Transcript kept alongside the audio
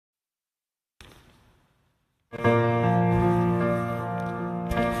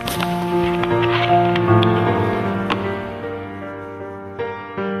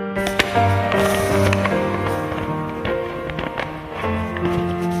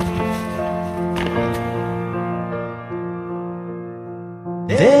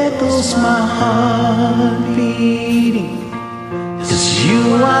goes my heart beating, 'cause you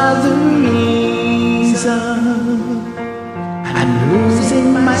are the reason I'm losing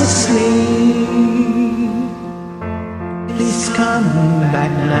my sleep. Please come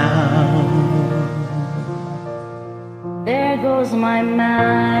back now. There goes my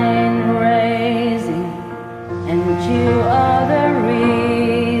mind racing, and you are the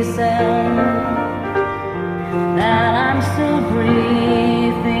reason that I'm still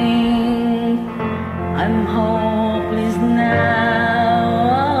breathing. I'm hopeless now.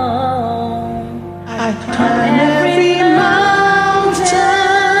 I climb every mountain,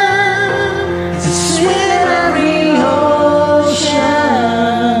 swim every ocean,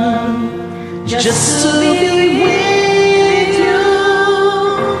 just to be with you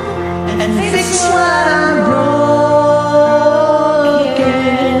and fix what I'm broken.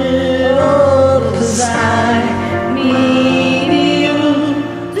 Oh, 'cause I need you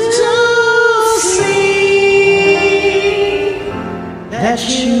to see that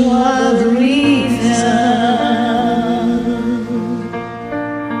you are the reason.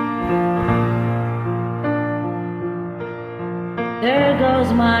 There goes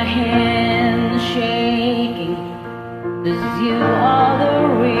my hand shaking, 'cause you are the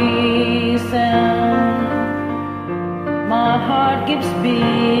reason my heart keeps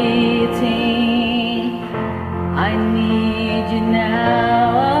beating. I need you now.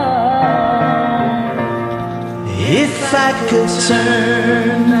 If I could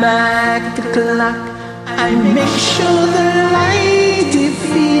turn back the clock, I'd make sure the light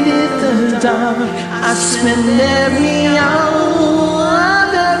defeated the dark. I spend every hour of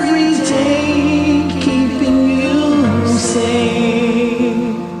every day keeping you safe.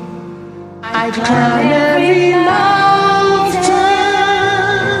 I'd climb every mountain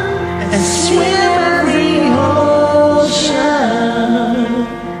and swim every ocean,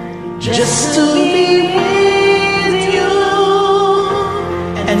 just to be with you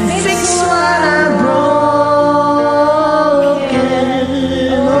and fix what I'm broken.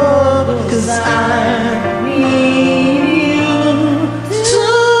 Oh, 'cause I need you to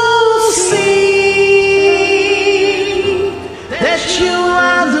see that you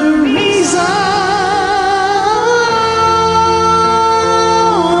are the reason.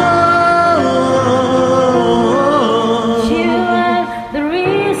 You are the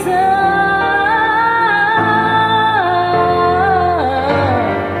reason.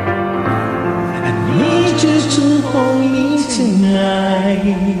 I need you to hold me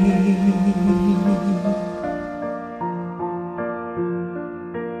tonight.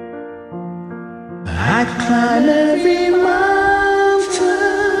 I'd climb every mountain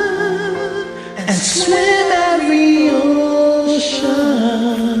and swim every ocean,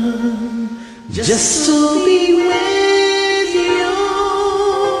 just to be with you.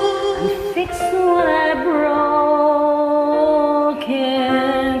 Fix what I broken.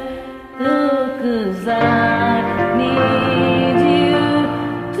 'Cause I need you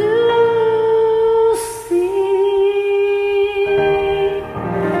to see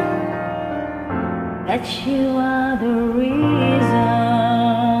that you are the reason.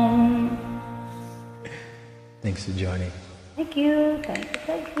 Thanks for joining. Thank you,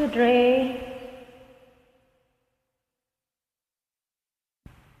 Dre.